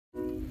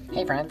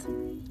Hey friends,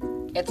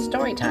 it's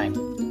story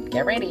time.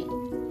 Get ready.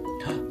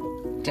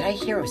 Did I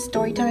hear a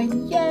story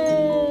time?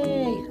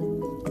 Yay!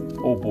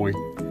 Oh boy,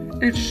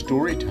 it's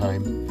story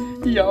time.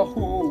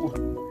 Yahoo!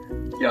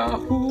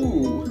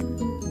 Yahoo!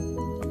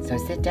 So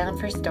sit down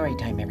for story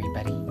time,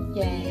 everybody.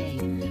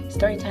 Yay!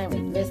 Story time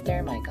with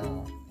Mr.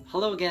 Michael.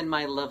 Hello again,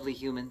 my lovely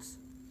humans.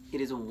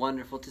 It is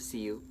wonderful to see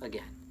you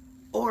again.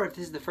 Or if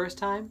this is the first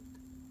time,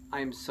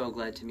 I am so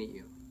glad to meet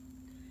you.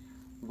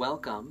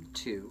 Welcome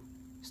to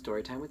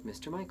Storytime with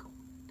Mr. Michael.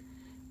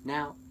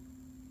 Now,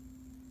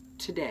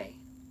 today,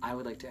 I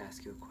would like to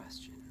ask you a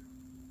question.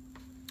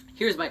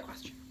 Here's my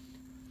question.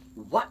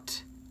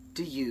 What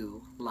do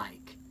you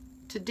like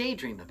to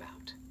daydream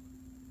about?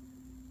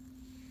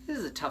 This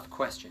is a tough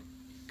question,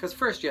 because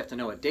first you have to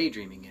know what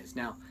daydreaming is.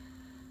 Now,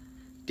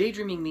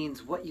 daydreaming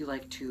means what you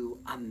like to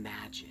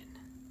imagine.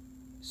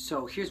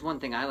 So here's one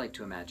thing I like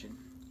to imagine.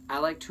 I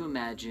like to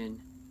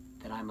imagine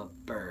that I'm a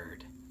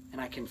bird and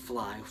I can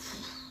fly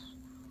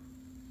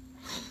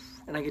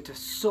and I get to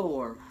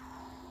soar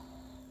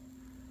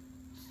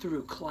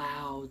through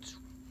clouds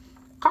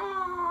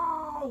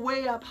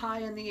way up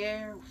high in the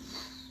air.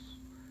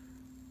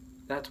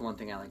 That's one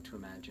thing I like to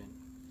imagine.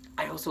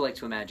 I also like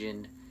to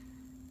imagine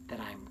that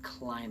I'm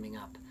climbing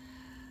up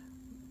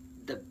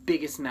the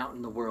biggest mountain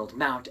in the world,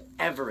 Mount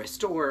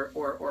Everest,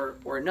 or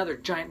another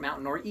giant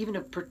mountain, or even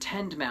a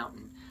pretend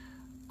mountain.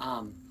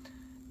 And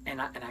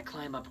I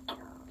climb up.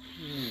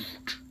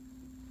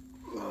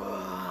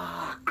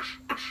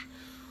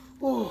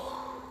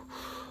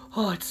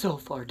 Oh, it's so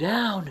far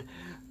down.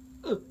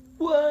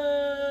 Whoa.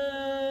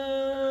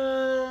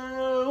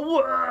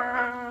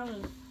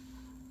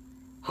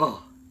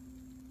 Oh,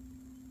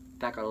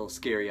 that got a little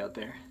scary out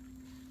there.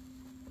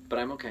 But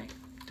I'm okay.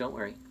 Don't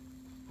worry.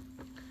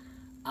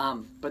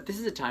 But this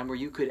is a time where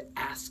you could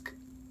ask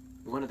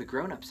one of the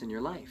grown-ups in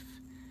your life.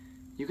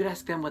 You could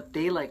ask them what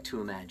they like to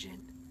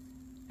imagine.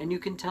 And you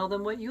can tell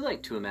them what you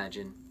like to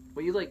imagine,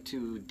 what you like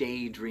to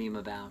daydream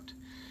about.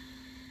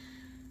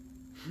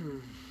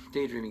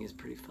 Daydreaming is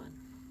pretty fun.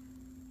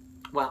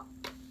 Well,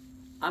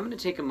 I'm going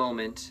to take a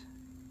moment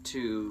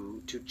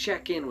to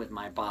check in with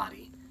my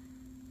body,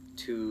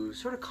 to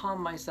sort of calm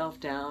myself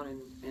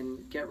down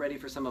and get ready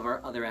for some of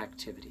our other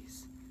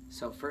activities.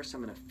 So first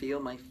I'm going to feel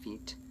my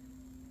feet,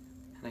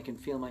 and I can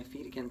feel my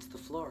feet against the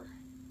floor.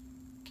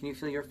 Can you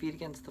feel your feet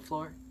against the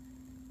floor?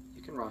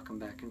 You can rock them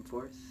back and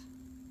forth.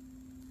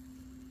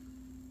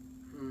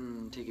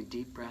 Take a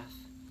deep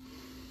breath.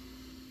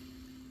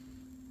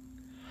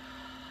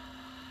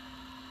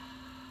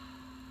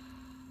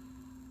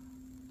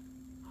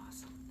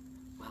 Awesome.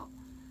 Well,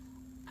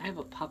 I have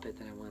a puppet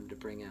that I wanted to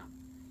bring out.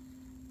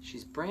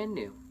 She's brand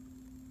new,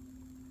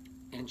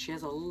 and she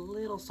has a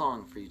little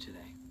song for you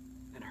today.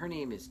 And her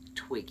name is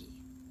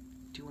Twiggy.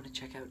 Do you want to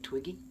check out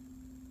Twiggy?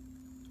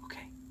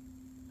 Okay.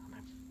 I'm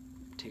going to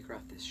take her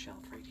off this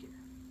shelf right here.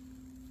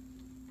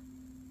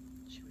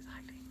 She was hiding.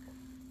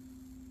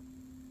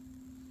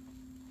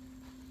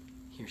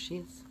 Here she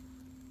is.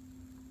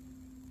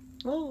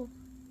 Oh,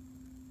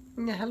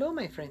 hello,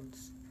 my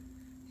friends.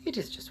 It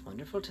is just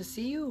wonderful to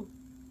see you.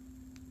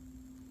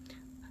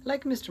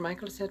 Like Mr.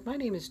 Michael said, my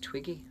name is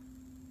Twiggy,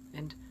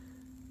 and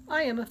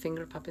I am a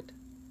finger puppet,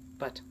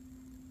 but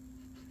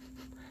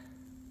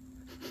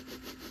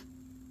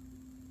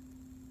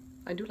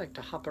I do like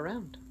to hop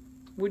around.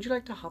 Would you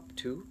like to hop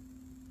too?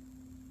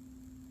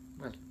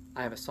 Well,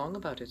 I have a song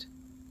about it.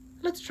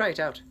 Let's try it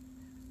out.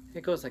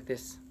 It goes like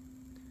this.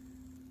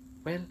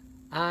 Well,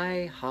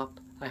 I hop,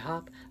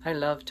 I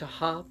love to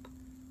hop.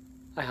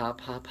 I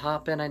hop, hop,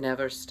 hop, and I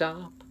never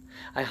stop.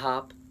 I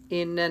hop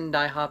in and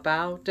I hop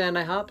out, and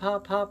I hop,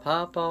 hop, hop,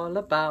 hop all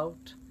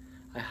about.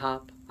 I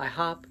hop,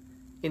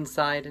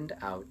 inside and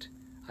out.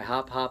 I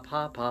hop, hop,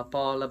 hop, hop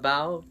all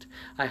about.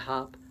 I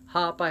hop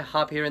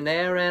here and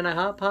there, and I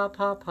hop, hop,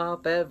 hop,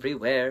 hop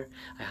everywhere.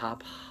 I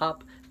hop,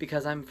 hop,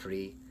 because I'm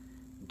free.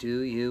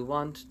 Do you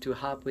want to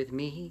hop with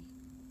me?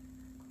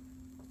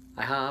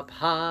 I hop,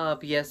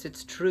 hop, yes,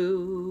 it's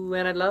true,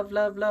 and I'd love,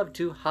 love, love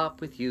to hop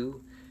with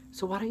you.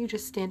 So why don't you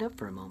just stand up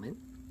for a moment,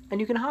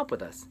 and you can hop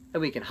with us. And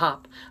we can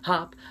hop,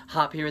 hop,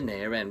 hop here and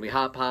there, and we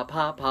hop, hop,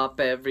 hop, hop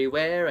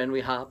everywhere, and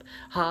we hop,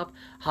 hop,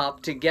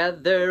 hop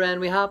together,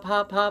 and we hop,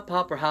 hop, hop,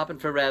 hop, we're hopping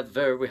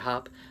forever. We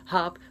hop,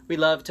 hop, we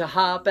love to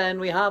hop, and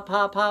we hop,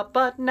 hop, hop,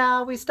 but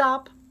now we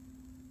stop.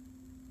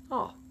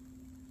 Oh,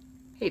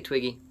 hey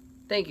Twiggy,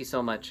 thank you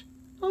so much.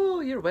 Oh,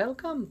 you're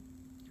welcome.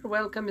 You're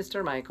welcome,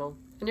 Mr. Michael.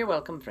 And you're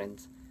welcome,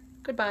 friends.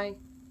 Goodbye.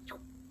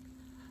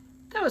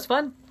 That was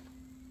fun.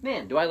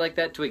 Man, do I like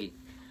that Twiggy.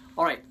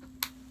 All right,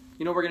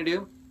 you know what we're going to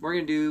do? We're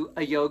going to do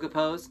a yoga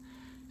pose.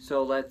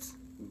 So let's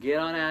get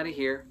on out of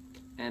here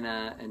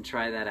and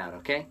try that out,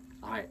 okay?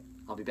 All right,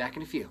 I'll be back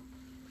in a few.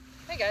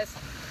 Hey, guys.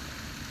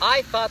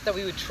 I thought that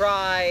we would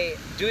try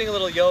doing a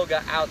little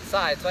yoga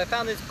outside. So I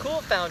found this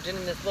cool fountain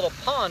in this little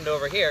pond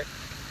over here.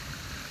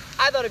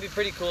 I thought it'd be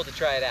pretty cool to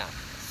try it out.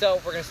 So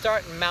we're going to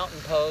start in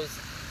mountain pose,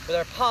 with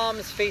our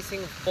palms facing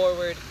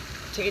forward.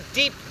 Take a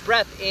deep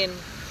breath in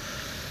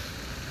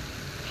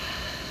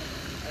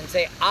and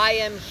say, I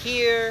am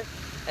here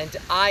and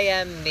I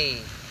am me.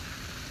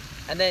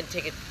 And then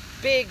take a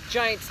big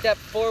giant step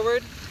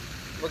forward.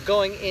 We're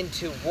going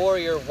into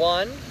warrior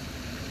one.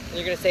 And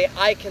you're gonna say,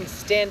 I can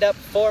stand up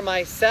for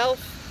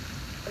myself.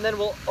 And then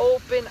we'll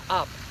open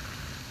up,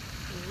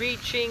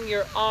 reaching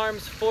your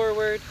arms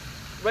forward,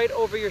 right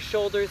over your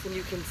shoulders, and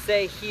you can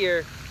say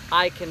here,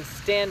 I can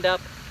stand up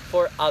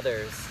for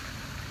others.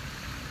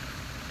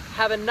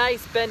 Have a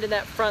nice bend in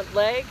that front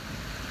leg,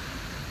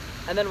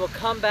 and then we'll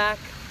come back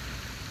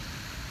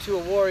to a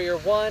warrior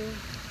one,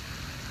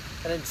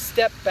 and then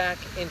step back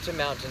into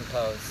mountain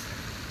pose.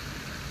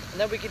 And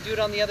then we can do it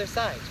on the other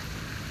side.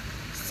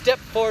 Step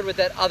forward with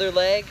that other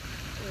leg,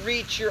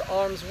 reach your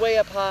arms way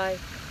up high,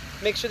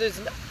 make sure there's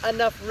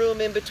enough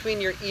room in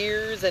between your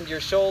ears and your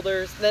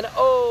shoulders, and then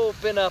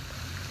open up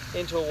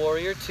into a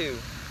warrior two.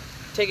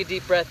 Take a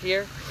deep breath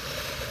here,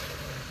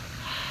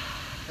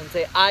 and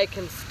say, I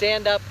can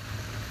stand up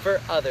for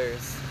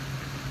others.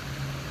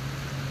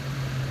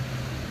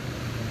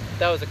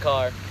 That was a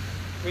car.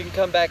 We can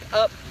come back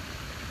up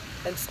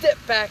and step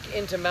back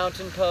into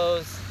mountain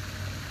pose.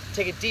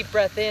 Take a deep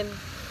breath in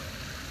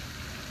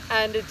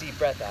and a deep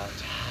breath out.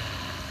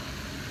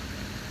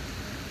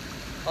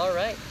 All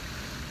right.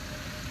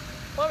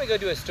 Why don't we go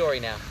do a story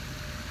now?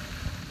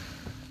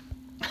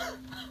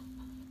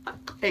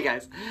 Hey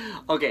guys.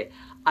 Okay,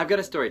 I've got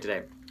a story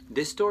today.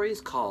 This story is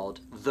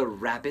called The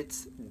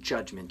Rabbit's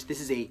Judgment. This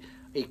is a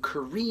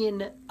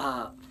Korean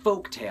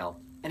folk tale,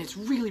 and it's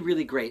really,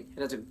 really great.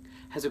 It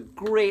has a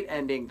great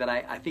ending that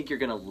I think you're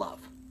gonna love.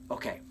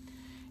 Okay,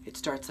 it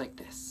starts like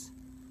this.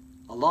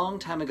 A long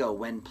time ago,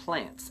 when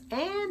plants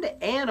and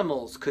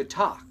animals could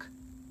talk,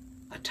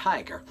 a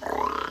tiger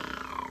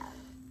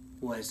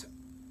was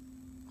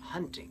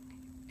hunting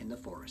in the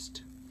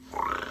forest.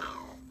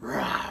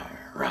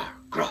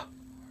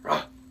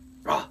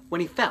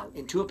 When he fell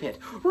into a pit.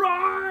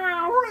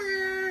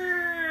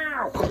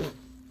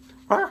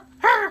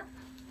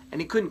 And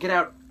he couldn't get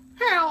out.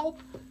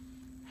 Help!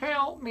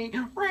 Help me!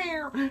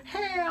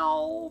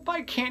 Help!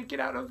 I can't get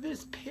out of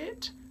this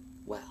pit.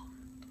 Well,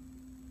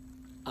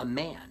 a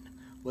man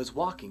was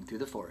walking through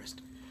the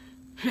forest.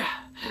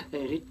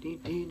 When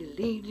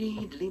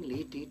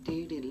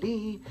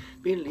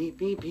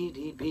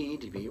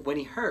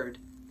he heard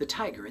the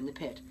tiger in the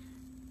pit.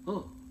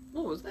 Oh,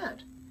 what was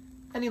that?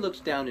 And he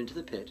looked down into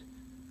the pit.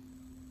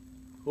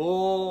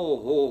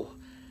 Oh,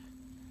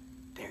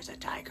 there's a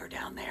tiger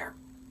down there.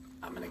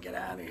 I'm gonna get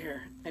out of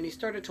here. And he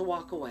started to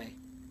walk away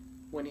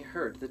when he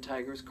heard the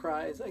tiger's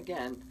cries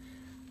again.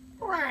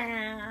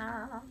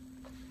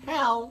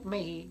 Help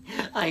me.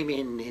 I'm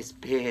in this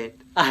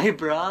pit. I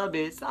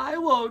promise I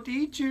won't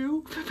eat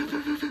you.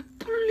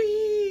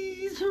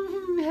 Please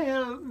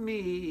help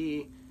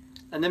me.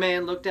 And the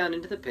man looked down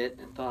into the pit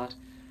and thought,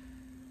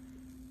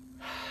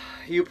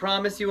 you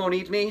promise you won't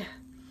eat me?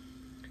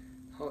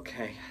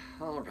 Okay,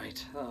 all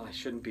right. Oh, I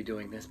shouldn't be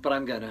doing this, but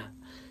I'm gonna.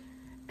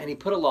 And he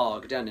put a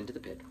log down into the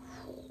pit.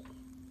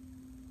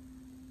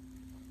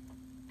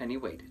 And he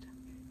waited.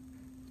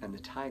 And the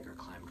tiger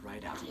climbed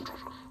right out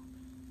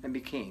and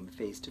became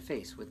face to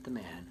face with the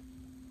man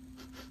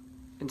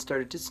and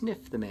started to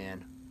sniff the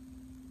man.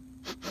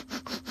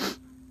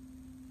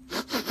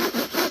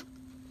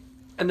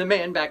 And the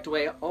man backed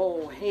away.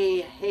 Oh,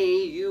 hey,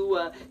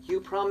 you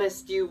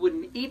promised you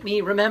wouldn't eat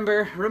me,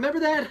 remember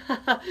that?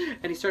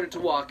 And he started to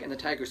walk, and the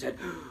tiger said,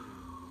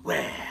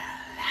 well,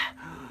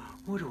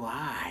 what do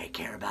I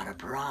care about a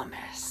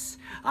promise?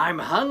 I'm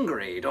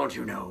hungry, don't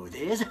you know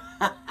this?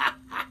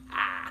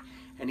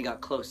 And he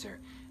got closer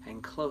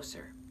and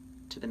closer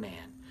to the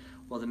man.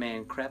 Well, the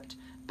man crept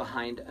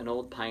behind an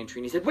old pine tree,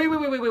 and he said,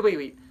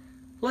 wait.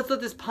 Let's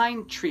let this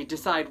pine tree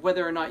decide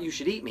whether or not you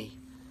should eat me.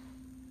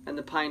 And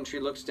the pine tree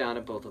looks down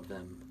at both of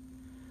them.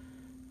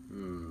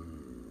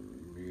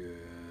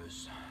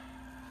 Yes.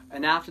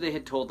 And after they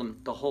had told them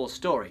the whole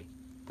story,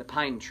 the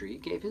pine tree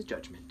gave his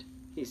judgment.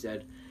 He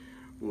said,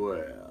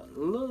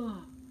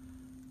 well,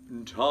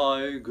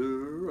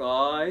 tiger,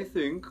 I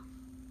think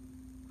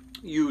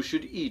you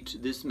should eat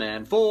this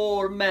man,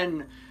 for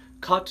men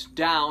cut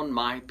down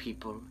my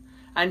people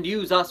and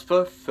use us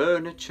for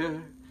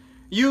furniture,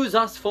 use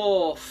us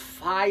for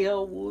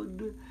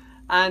firewood,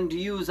 and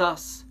use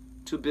us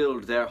to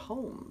build their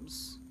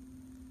homes.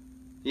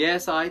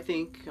 Yes, I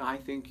think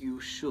you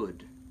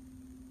should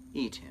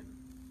eat him.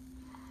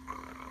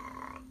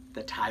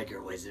 The tiger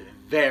was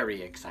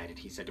very excited.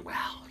 He said,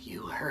 well,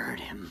 you heard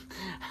him.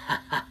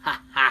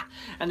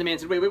 And the man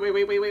said,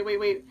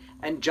 wait.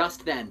 And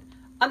just then,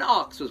 an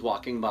ox was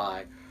walking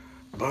by.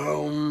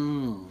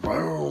 Boom,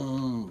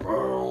 boom,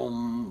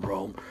 boom,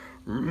 boom.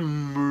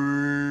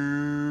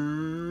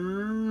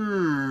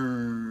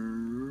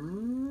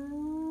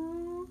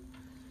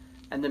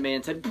 And the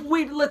man said,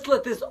 wait, let's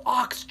let this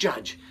ox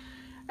judge.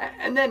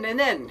 And then.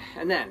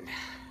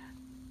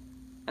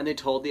 And they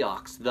told the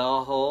ox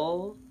the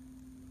whole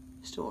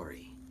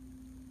story.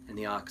 And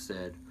the ox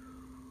said,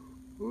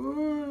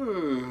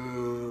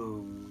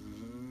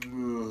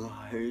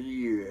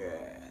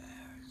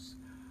 yes,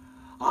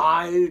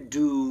 I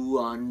do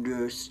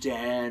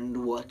understand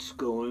what's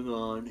going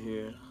on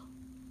here.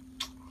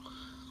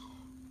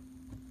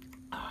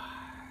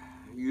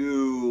 You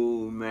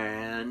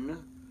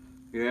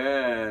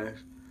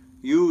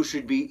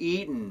should be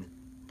eaten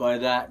by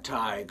that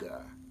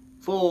tiger.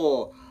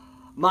 For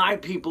my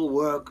people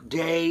work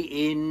day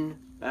in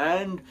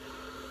and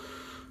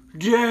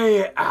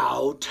day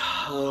out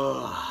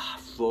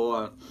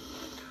for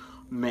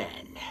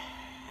men.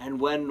 And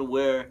when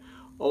we're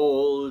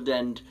old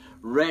and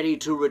ready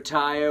to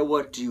retire,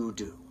 what do?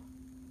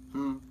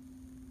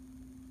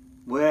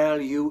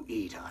 Well, you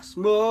eat us.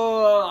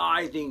 Oh,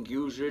 I think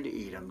you should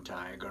eat him,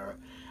 tiger.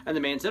 And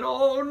the man said,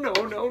 oh, no,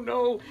 no,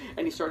 no.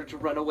 And he started to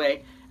run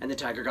away. And the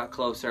tiger got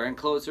closer and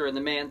closer. And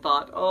the man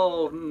thought,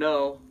 oh,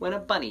 no. When a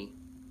bunny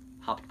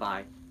hopped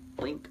by.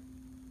 Blink.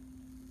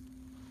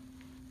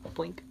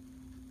 Blink.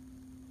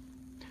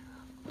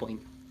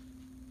 Blink.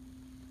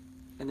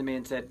 And the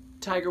man said,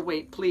 tiger,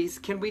 wait, please.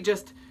 Can we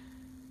just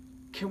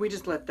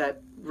let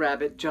that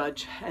rabbit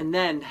judge? And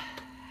then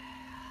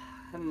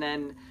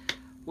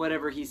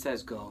whatever he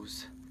says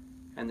goes.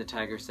 And the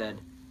tiger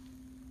said,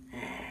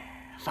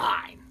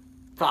 fine,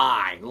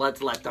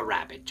 let's let the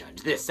rabbit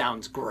judge. This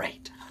sounds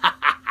great.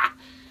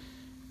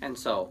 And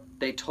so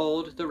they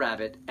told the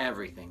rabbit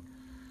everything.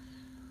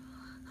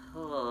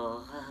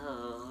 The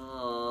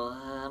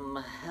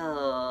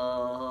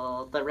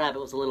rabbit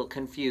was a little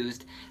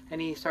confused, and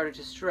he started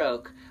to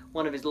stroke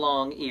one of his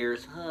long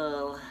ears.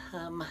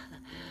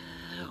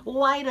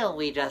 Why don't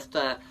we just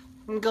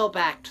go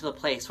back to the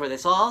place where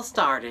this all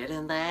started,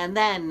 and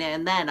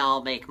then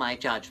I'll make my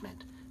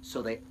judgment.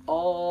 So they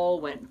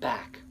all went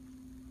back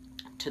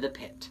to the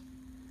pit.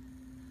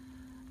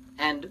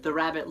 And the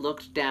rabbit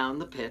looked down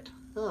the pit.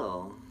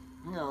 Oh,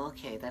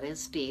 okay, that is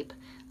steep.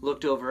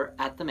 Looked over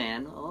at the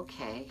man.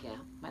 Okay, yeah.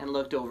 And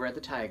looked over at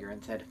the tiger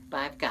and said,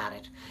 I've got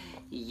it.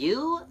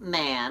 You,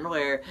 man,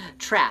 were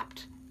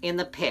trapped in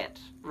the pit,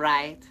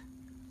 right?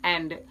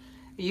 And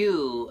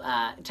you,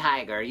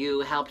 tiger,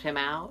 you helped him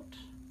out?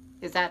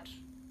 Is that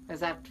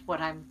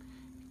what I'm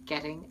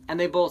getting? And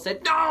they both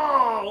said, no!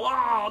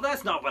 Oh,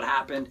 that's not what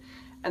happened.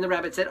 And the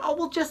rabbit said, oh,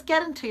 well, just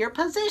get into your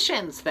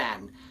positions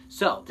then.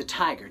 So the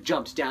tiger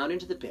jumped down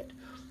into the pit.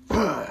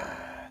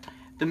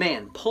 The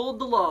man pulled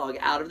the log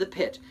out of the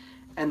pit,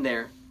 and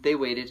there they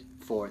waited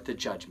for the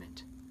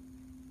judgment.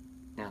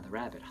 Now the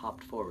rabbit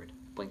hopped forward.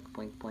 Blink,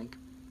 blink, blink.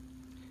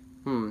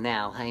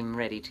 Now I'm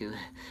ready to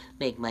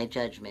make my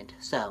judgment.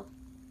 So,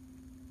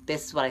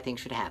 this is what I think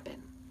should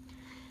happen.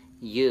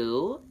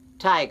 You,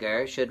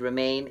 tiger, should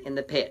remain in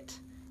the pit.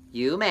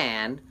 You,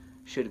 man,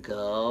 should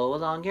go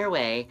along your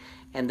way,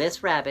 and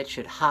this rabbit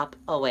should hop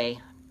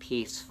away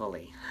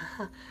peacefully.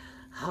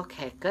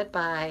 Okay,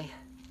 goodbye.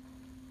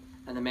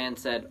 And the man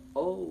said,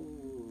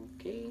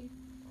 okay.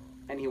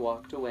 And he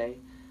walked away,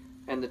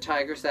 and the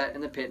tiger sat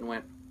in the pit and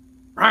went,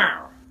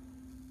 row.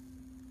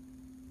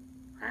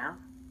 Row.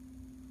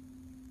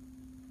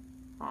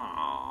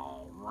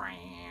 Oh,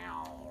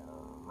 row,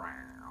 row.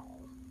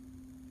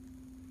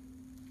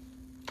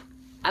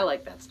 I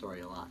like that story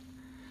a lot.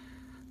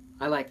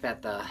 I like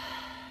that the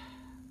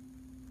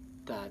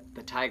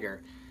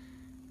tiger,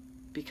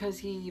 because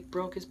he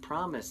broke his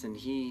promise and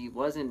he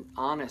wasn't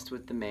honest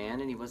with the man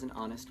and he wasn't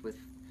honest with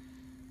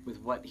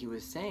what he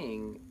was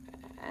saying,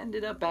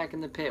 ended up back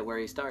in the pit where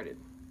he started.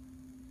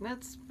 And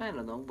that's, I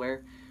don't know,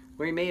 where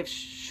he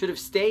should have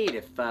stayed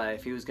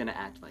if he was going to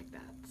act like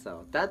that.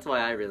 So that's why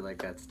I really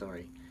like that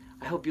story.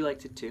 I hope you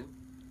liked it too.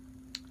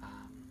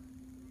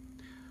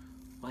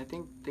 Well, I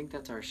think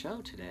that's our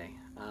show today.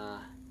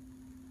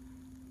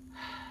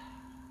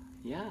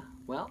 Yeah,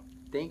 well,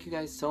 thank you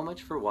guys so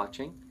much for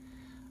watching.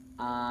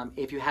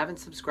 If you haven't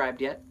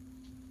subscribed yet,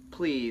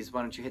 please,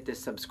 why don't you hit this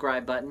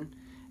subscribe button?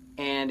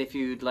 And if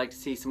you'd like to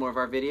see some more of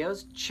our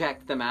videos,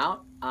 check them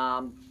out.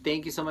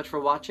 Thank you so much for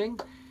watching.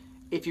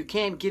 If you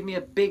can, give me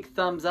a big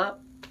thumbs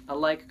up. A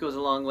like goes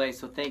a long way,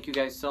 so thank you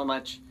guys so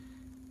much.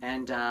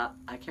 And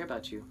I care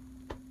about you.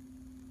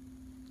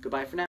 Goodbye for now.